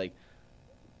talking, I was like,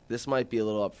 this might be a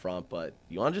little up front, but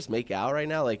you want to just make out right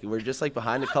now? Like, we're just, like,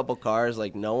 behind a couple cars,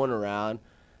 like, no one around,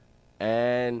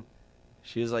 and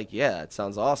she was like, yeah, it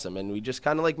sounds awesome. And we just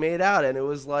kind of, like, made out, and it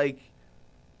was, like,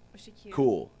 was she cute?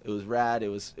 Cool. It was rad. It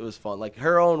was fun. Like,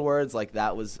 her own words, like,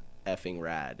 that was effing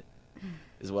rad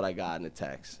is what I got in the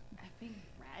text. Effing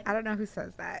rad? I don't know who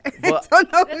says that. Well, I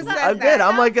don't know who says that. Again,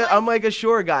 I'm like a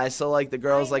shore guy, so, like, the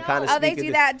girls, like, kind of speak. Oh, they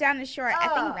do that down the shore.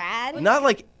 Effing rad? Not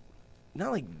like,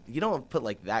 you don't put,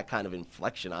 like, that kind of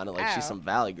inflection on it, like she's some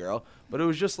valley girl. But it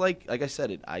was just, like I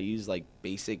said, I used, like,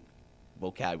 basic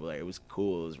vocabulary. It was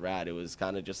cool. It was rad. It was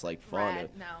kind of just, like, fun. Rad,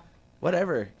 no.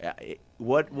 Whatever.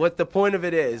 What the point of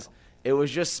it is, it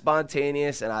was just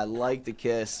spontaneous, and I like to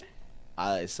kiss.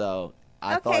 So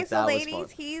I thought that was fun. Okay, so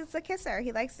ladies, he's a kisser.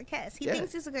 He likes to kiss. He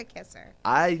thinks he's a good kisser.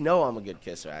 I know I'm a good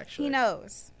kisser, actually. He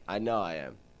knows. I know I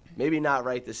am. Maybe not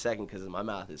right this second because my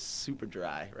mouth is super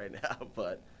dry right now,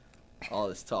 but all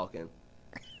this talking.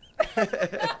 All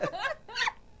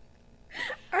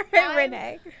right,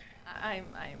 Renee. I'm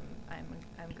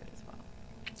good as well.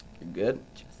 You're good?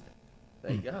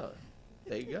 There you go.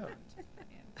 There you go.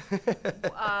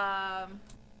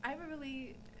 I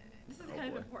really. This is kind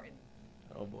of important.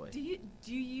 Oh boy. Do you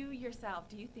yourself?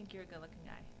 Do you think you're a good-looking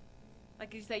guy?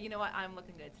 Like you say, you know what, I'm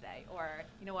looking good today, or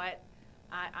you know what,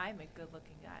 I'm a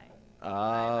good-looking guy.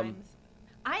 I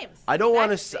am. I don't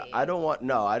want to. I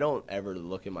don't ever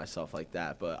look at myself like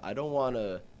that. But I don't want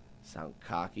to sound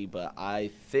cocky. But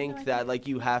I think that like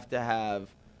you have to have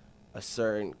a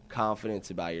certain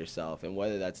confidence about yourself, and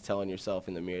whether that's telling yourself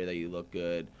in the mirror that you look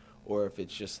good, or if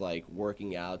it's just like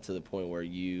working out to the point where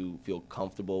you feel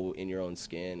comfortable in your own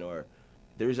skin, or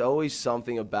there's always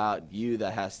something about you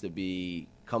that has to be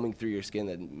coming through your skin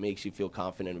that makes you feel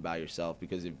confident about yourself.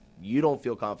 Because if you don't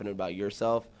feel confident about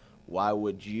yourself, why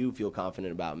would you feel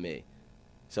confident about me?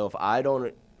 So if I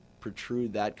don't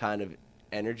protrude that kind of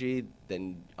energy,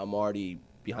 then I'm already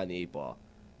behind the 8 ball.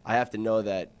 I have to know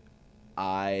that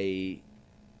I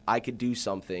could do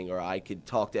something, or I could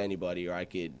talk to anybody, or I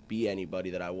could be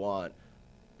anybody that I want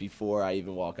before I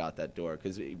even walk out that door.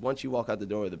 Because once you walk out the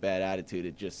door with a bad attitude,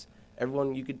 it just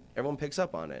everyone picks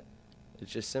up on it.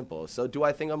 It's just simple. So do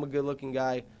I think I'm a good-looking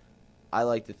guy? I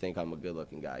like to think I'm a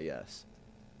good-looking guy, yes.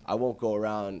 I won't go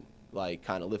around like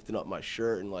kind of lifting up my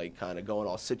shirt and like kind of going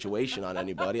all situation on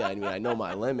anybody. I mean, I know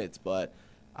my limits, but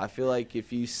I feel like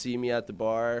if you see me at the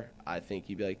bar, I think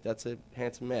you'd be like, that's a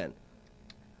handsome man.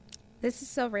 This is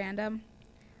so random.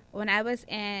 When I was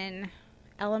in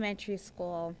elementary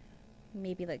school,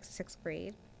 maybe like 6th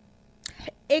grade,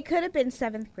 it could have been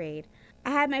 7th grade, I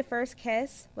had my first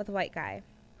kiss with a white guy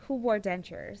who wore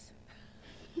dentures.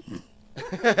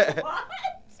 What?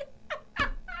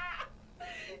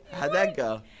 How'd that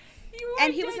go?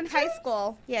 And he was in high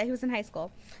school. Yeah, he was in high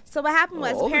school. So what happened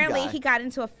was apparently he got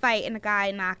into a fight and the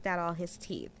guy knocked out all his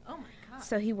teeth. Oh my God.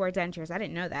 So he wore dentures. I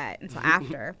didn't know that until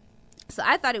after. So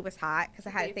I thought it was hot because I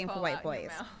had a thing for white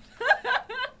boys.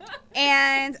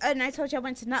 And I told you I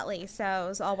went to Nutley, so it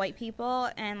was all white people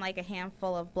and like a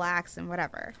handful of blacks and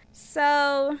whatever.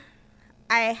 So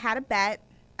I had a bet.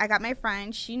 I got my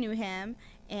friend. She knew him.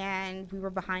 And we were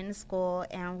behind the school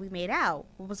and we made out.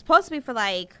 It was supposed to be for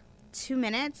like 2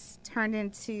 minutes, turned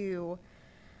into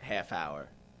half hour.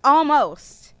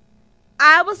 Almost.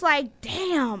 I was like,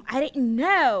 damn, I didn't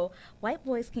know white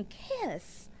boys can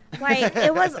kiss. Like,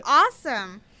 it was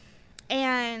awesome.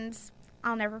 And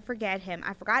I'll never forget him.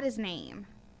 I forgot his name.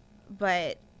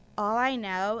 But all I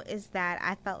know is that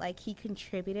I felt like he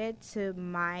contributed to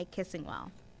my kissing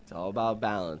well. It's all about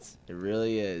balance. It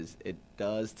really is. It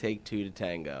does take 2 to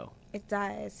tango. It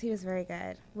does. He was very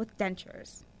good. With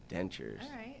dentures. Dentures. All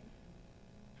right.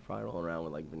 Probably rolling around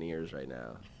with like veneers right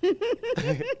now.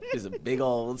 There's a big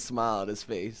old smile on his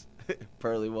face.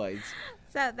 Pearly whites.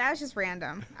 So that was just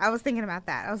random. I was thinking about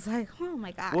that. I was like, oh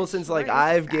my gosh. Well, since like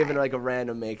I've given like a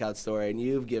random makeout story and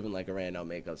you've given like a random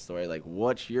makeout story, like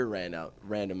what's your random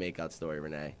makeout story,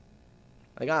 Renee?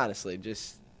 Like honestly,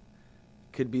 just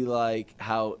could be like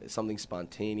how something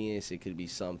spontaneous. It could be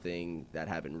something that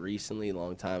happened recently, a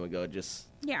long time ago. Just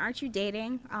yeah, aren't you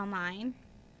dating online?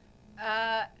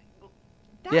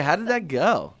 Yeah, how did that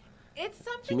go? It's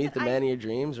something. Did you meet the man of your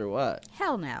dreams or what?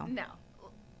 Hell no. No.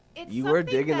 It's You were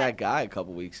digging that guy a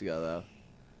couple weeks ago,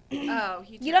 though. Oh,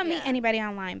 you don't meet anybody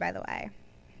online, by the way.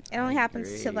 It only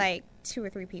happens to like 2 or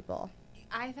 3 people.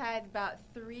 I've had about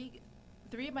three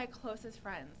of my closest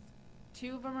friends.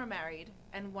 2 of them are married,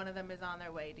 and 1 of them is on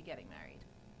their way to getting married,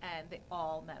 and they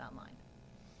all met online.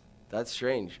 That's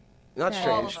strange. Not Yeah.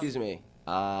 strange. Excuse me.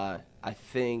 I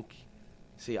think.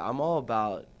 See, I'm all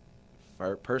about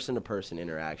person-to-person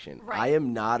interaction. Right. I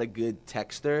am not a good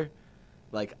texter.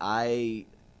 Like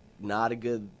not a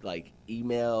good like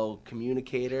email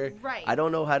communicator. Right. I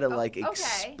don't know how to like okay.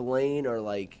 explain or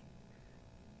like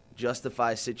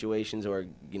justify situations or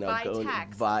By go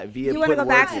text. via You want to go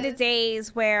back words. to the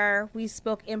days where we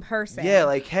spoke in person. Yeah,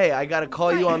 like hey, I gotta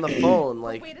call you on the phone.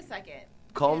 Like Wait a second.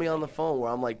 call me on the phone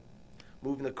where I'm like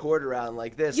moving the cord around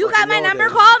like this. You like, got my know number,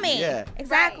 this. call me. Yeah.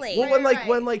 Exactly. Well,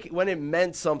 Right. when it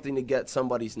meant something to get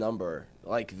somebody's number,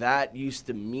 like that used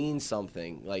to mean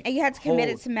something. Like And you had to commit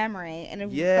it hold- to memory, and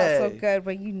it Yeah. felt so good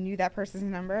when you knew that person's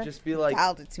number. Just be like,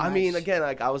 Dialed it too I mean, much. again,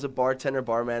 like I was a bartender,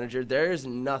 bar manager. There's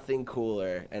nothing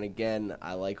cooler, and again,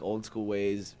 I like old school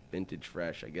ways, vintage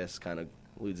fresh. I guess kind of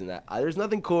alludes in that. There's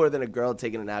nothing cooler than a girl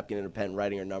taking a napkin and a pen,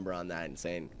 writing her number on that, and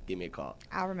saying, "Give me a call."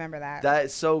 I'll remember that. That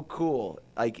is so cool.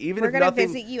 Like even We're if gonna nothing,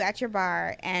 visit you at your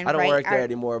bar and I don't write work there our-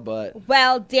 anymore, but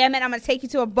Well, damn it! I'm gonna take you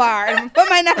to a bar and I'm gonna put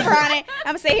my number on it. I'm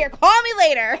gonna say, "Here, call me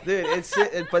later." dude,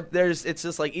 it's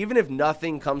just like even if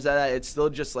nothing comes out of that, it's still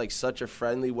just like such a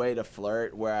friendly way to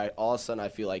flirt. Where all of a sudden I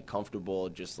feel like comfortable,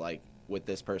 just like with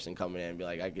this person coming in and be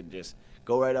like, I could just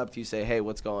go right up to you, say, "Hey,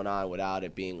 what's going on?" without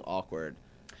it being awkward.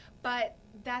 But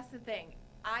that's the thing.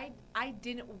 I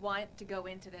didn't want to go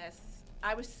into this.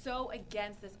 I was so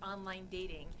against this online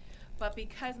dating. But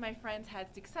because my friends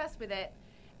had success with it,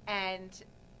 and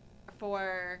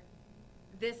for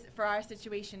our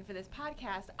situation for this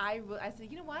podcast, I said,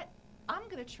 you know what? I'm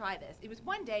going to try this. It was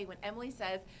one day when Emily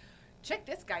says, check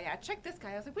this guy out, check this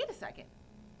guy. I was like, wait a second.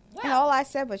 Well, And all I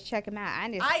said was check him out. I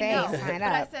didn't say know, sign but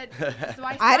up. I said, so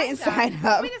I I didn't signed sign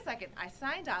up. Wait a second. I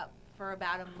signed up for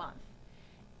about a month.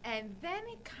 And then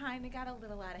it kind of got a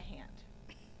little out of hand.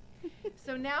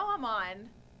 So now I'm on,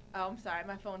 oh, I'm sorry,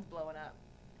 my phone's blowing up.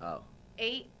 Oh,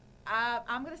 8,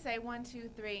 I'm going to say 1, 2,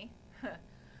 3,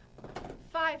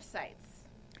 5 sites.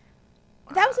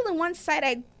 That was only one site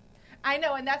I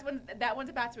know, and that one's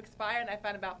about to expire, and I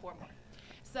found about 4 more.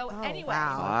 So Oh, anyway,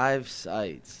 wow. 5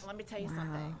 sites. let me tell you Wow.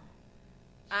 something.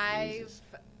 Jesus.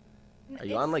 Are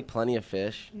you on like Plenty of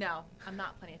Fish? No, I'm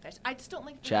not Plenty of Fish. I just don't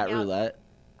like Chat filling out- roulette?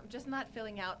 I'm just not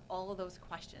filling out all of those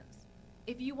questions.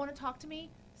 If you want to talk to me,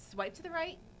 swipe to the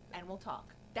right, and we'll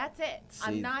talk. That's it. See,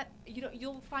 I'm not.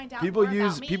 You'll find out. People more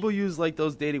use about me. people use like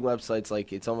those dating websites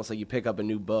like it's almost like you pick up a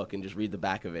new book and just read the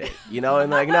back of it, and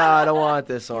like, no, I don't want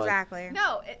this one. exactly.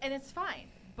 No, and it's fine.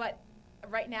 But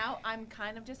right now, I'm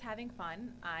kind of just having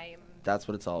fun. That's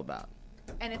what it's all about.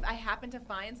 And if I happen to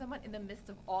find someone in the midst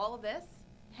of all of this,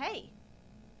 hey,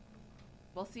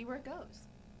 we'll see where it goes.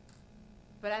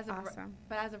 But as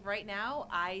of right now,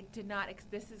 I did not.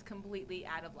 This is completely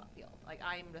out of left field. Like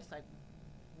I'm just like,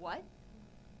 what?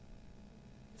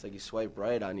 It's like you swipe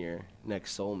right on your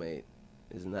next soulmate.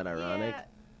 Isn't that ironic? Yeah.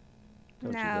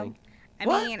 Don't you No. think? I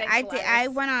What? mean, Thanks, I did. Elias. I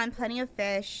went on Plenty of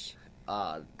Fish.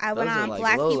 I Those went are, on like,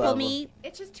 Black low People level. Meet.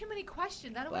 It's just too many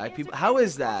questions. I don't Black want to people- answer how any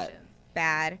is that? questions.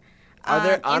 Bad. Are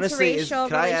there honestly? Interracial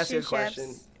Can I ask you a question?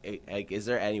 relationships. Like, is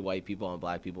there any white people on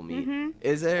Black People Meet? Mhm.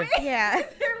 Is there? Yeah. Is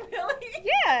there really?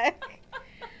 Yeah.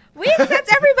 We accept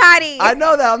everybody. I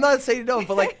know that. I'm not saying no,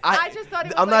 but like I just thought it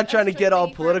was I'm like not a trying to get all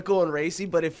strictly for- political and racy,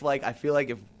 but if like I feel like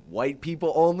if white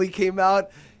people only came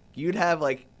out, you'd have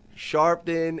like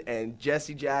Sharpton and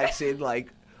Jesse Jackson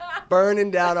like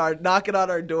knocking on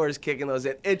our doors, kicking those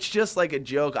in. It's just like a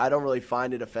joke. I don't really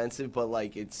find it offensive, but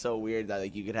like it's so weird that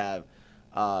like you could have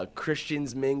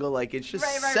Christians mingle. Like it's just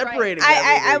Right. separating.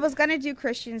 I everything. was gonna do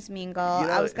Christians mingle. You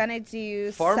know, I was gonna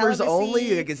do Farmers celibacy,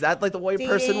 only. Like, is that like the white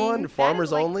person dating. one? That is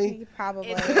Farmers like- only.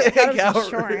 Probably. It's- I thought it How- was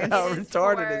insurance. how It is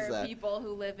retarded for is that? people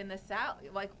who live in the South,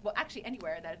 like, well, actually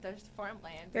anywhere that there's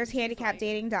farmland. There's It's just like-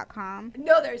 handicapdating.com.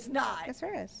 No, there's not. Yes,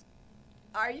 there is.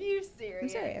 Are you serious? I'm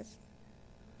serious.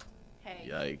 Hey.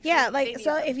 Yikes. Yeah, They like need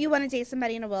so some- if you want to date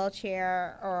somebody in a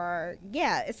wheelchair or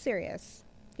yeah, it's serious.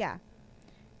 Yeah.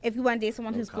 If you want to date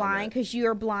someone No who's comment. blind because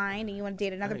you're blind and you want to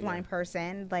date another Yeah. blind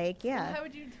person, like, Well, yeah. how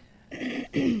would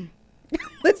you?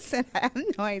 Listen, I have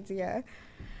no idea.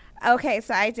 Okay,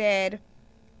 so I did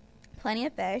Plenty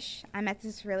of Fish. I met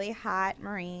this really hot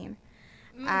Marine.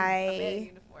 A man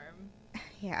uniform.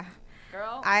 Yeah.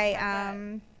 Girl.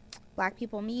 Black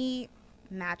People Meet,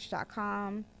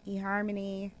 Match.com,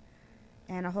 eHarmony,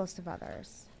 and a host of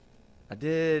others. I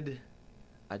did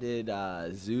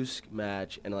Zeus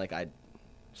Match, and like I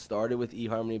started with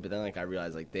eHarmony, but then like I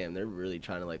realized like, damn, they're really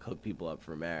trying to like hook people up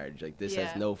for marriage. Like this Yeah.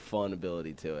 has no fun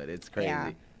ability to it. It's crazy.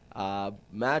 Yeah.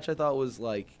 Match I thought was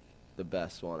like the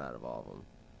best one out of all of them.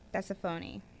 That's a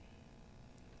phony.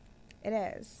 It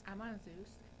is. I'm on Zeus.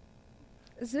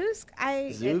 Zeus,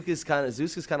 Zeus is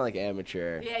kind of like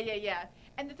amateur. Yeah.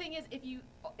 And the thing is, if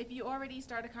you already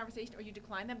start a conversation or you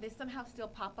decline them, they somehow still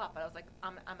pop up. And I was like,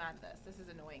 I'm out of this. This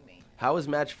is annoying me. How is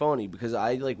Match phony? Because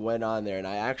I like went on there and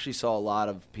I actually saw a lot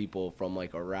of people from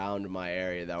like around my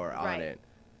area that were on Right. it.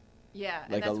 Yeah. Like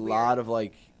and a that's lot weird. of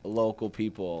like local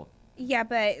people. Yeah,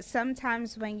 but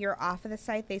sometimes when you're off of the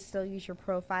site, they still use your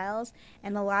profiles.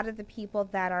 And a lot of the people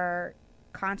that are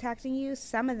contacting you,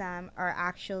 some of them are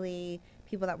actually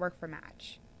people that work for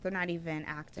Match. They're not even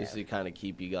active. Just to kind of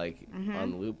keep you like Mhm.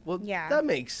 on the loop. Well, Yeah. that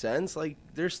makes sense. Like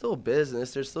they're still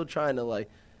business. They're still trying to like,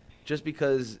 just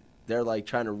because they're like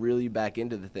trying to reel you back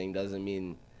into the thing doesn't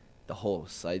mean the whole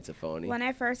site's a phony. When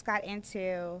I first got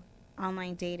into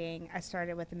online dating, I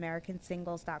started with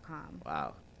AmericanSingles.com.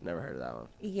 Wow, never heard of that one.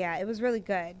 Yeah, it was really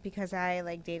good because I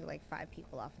like dated like 5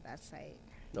 people off of that site.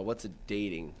 Now, what's a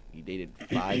dating? You dated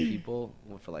 5 people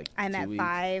for like I 2 met weeks?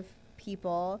 5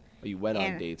 people. Oh, you went on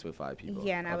and- dates with 5 people.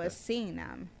 Yeah, and I Okay. was seeing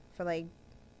them for like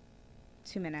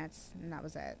 2 minutes, and that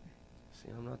was it. See,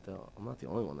 I'm not the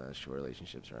only one that has short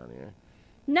relationships around here.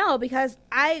 No, because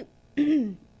I,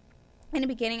 in the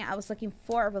beginning, I was looking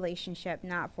for a relationship,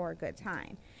 not for a good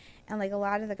time. And like a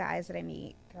lot of the guys that I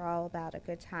meet, they're all about a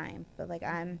good time. But like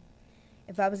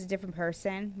if I was a different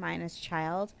person, minus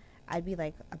child, I'd be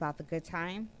like about the good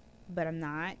time. But I'm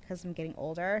not because I'm getting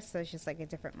older, so it's just like a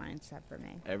different mindset for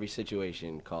me. Every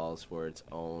situation calls for its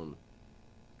own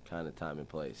kind of time and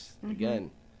place. Mhm.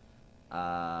 Again,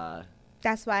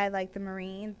 That's why I like the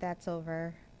Marine. That's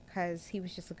over because he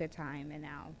was just a good time, and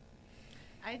now.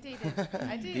 I dated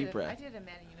Deep breath. a man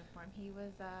in uniform. He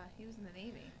was in the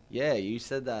Navy. yeah, you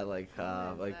said that like He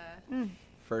was,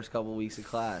 first couple weeks of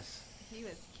class. he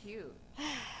was cute.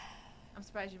 I'm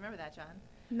surprised you remember that, John.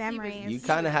 Memories. You Yes.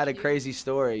 kind of had a Cute. crazy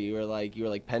story. You were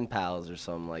like pen pals or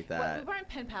something like Well, that. we weren't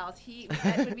pen pals. We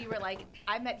met when we were like,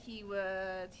 he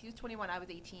was 21, I was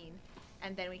 18,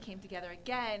 and then we came together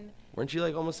again. Weren't you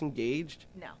like almost engaged?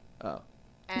 No, Oh,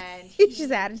 and He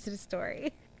just added to the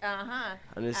story. I'm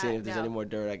just seeing if there's no. any more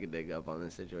dirt I could dig up on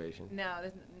this situation. No,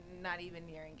 there's not even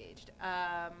near engaged.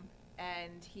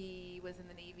 And he was in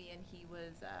the Navy, and he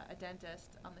was a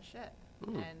dentist on the ship,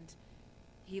 Hmm. and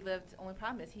he lived. Only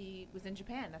problem is he was in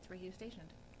Japan. That's where he was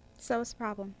stationed. So what's the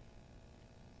problem?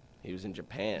 He was in He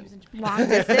Japan. was in Japan. Long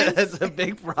distance? That's a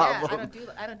big problem.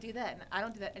 Yeah, I don't do that. I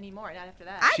don't do that anymore. Not after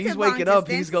that. I She's did long waking up.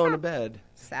 distance. He's going to Stop. bed.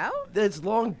 So? There's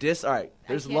long distance. All right.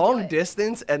 There's can't do long it.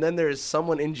 distance, and then there's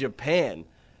someone in Japan.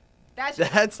 That's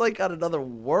That's like on another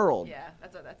world. yeah.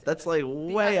 That's like the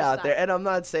way other out there. side. And I'm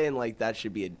not saying like that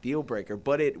should be a deal breaker,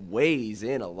 but it weighs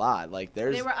in a lot. Like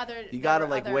there's There were other. you there gotta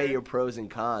were like other, weigh your pros and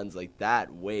cons. Like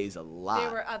that weighs a lot.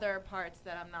 There were other parts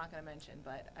that I'm not going to mention,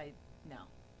 but no.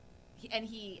 He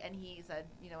said,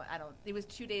 I don't. It was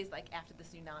 2 days like after the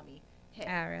tsunami hit,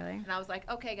 Oh, really? and I was like,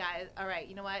 okay, guys, all right,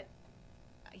 you know what?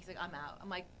 He's like, I'm out. I'm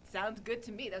like, sounds good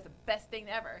to me. That was the best thing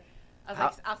ever. I was How-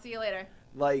 like, I'll see you later.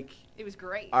 Like, It was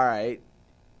great. all right.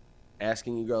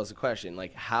 Asking you girls a question.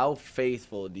 Like, how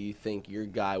faithful do you think your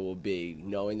guy will be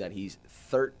knowing that he's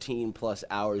 13 plus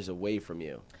hours away from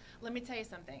you? Let me tell you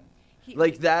something.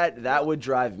 Like that well- would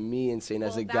drive me insane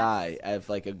as well, a guy. If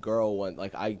like a girl went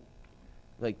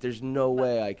like there's no But-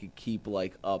 way I could keep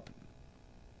like up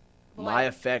Well, my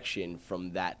affection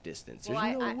from that distance. There's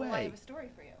no way. Well, I have a story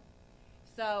for you.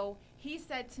 So he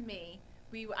said to me,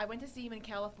 I went to see him in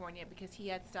California because he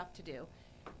had stuff to do.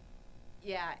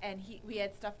 Yeah, and we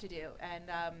had stuff to do, and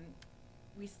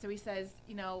he says,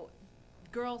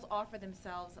 girls offer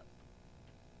themselves.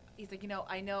 He's like,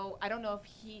 I don't know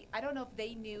if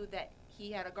they knew that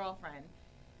he had a girlfriend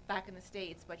back in the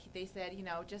States, but they said,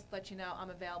 just let you know,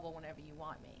 I'm available whenever you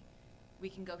want me. We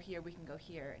can go here,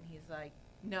 and he's like,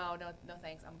 no,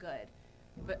 thanks, I'm good.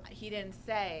 But he didn't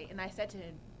say, and I said to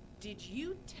him, did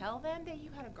you tell them that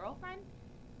you had a girlfriend?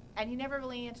 And he never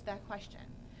really answered that question.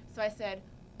 So I said,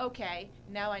 okay,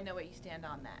 now I know where you stand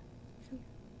on that.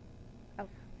 Oh.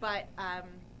 But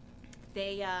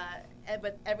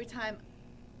but every time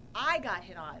I got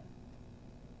hit on,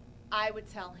 I would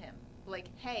tell him, like,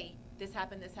 hey, this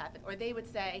happened. Or they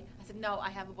would say, I said, no, I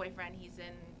have a boyfriend. He's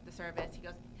in the service. He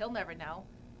goes, he'll never know.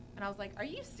 And I was like, are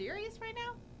you serious right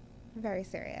now? Very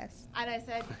serious. And I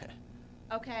said,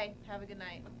 okay, have a good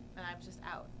night. And I was just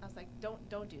out. I was like,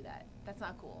 don't do that. That's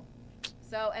not cool.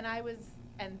 So, let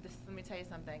me tell you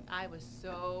something. I was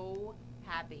so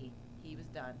happy he was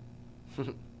done.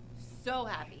 So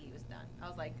happy he was done.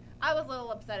 I was a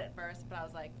little upset at first, but I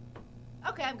was like,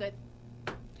 okay, I'm good.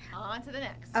 On to the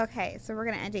next. Okay, so we're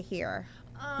going to end it here.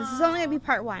 This is only going to be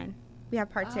part 1. We have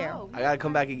part 2. I got to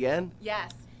come back again?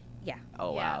 Yes. Yeah.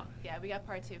 Oh, wow. Yeah, we got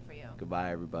part 2 for you.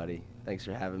 Goodbye, everybody. Thanks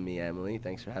for having me, Emily.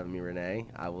 Thanks for having me, Renee.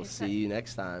 I will see you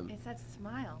next time. It's that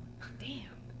smile. Damn.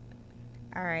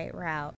 All right, we're out.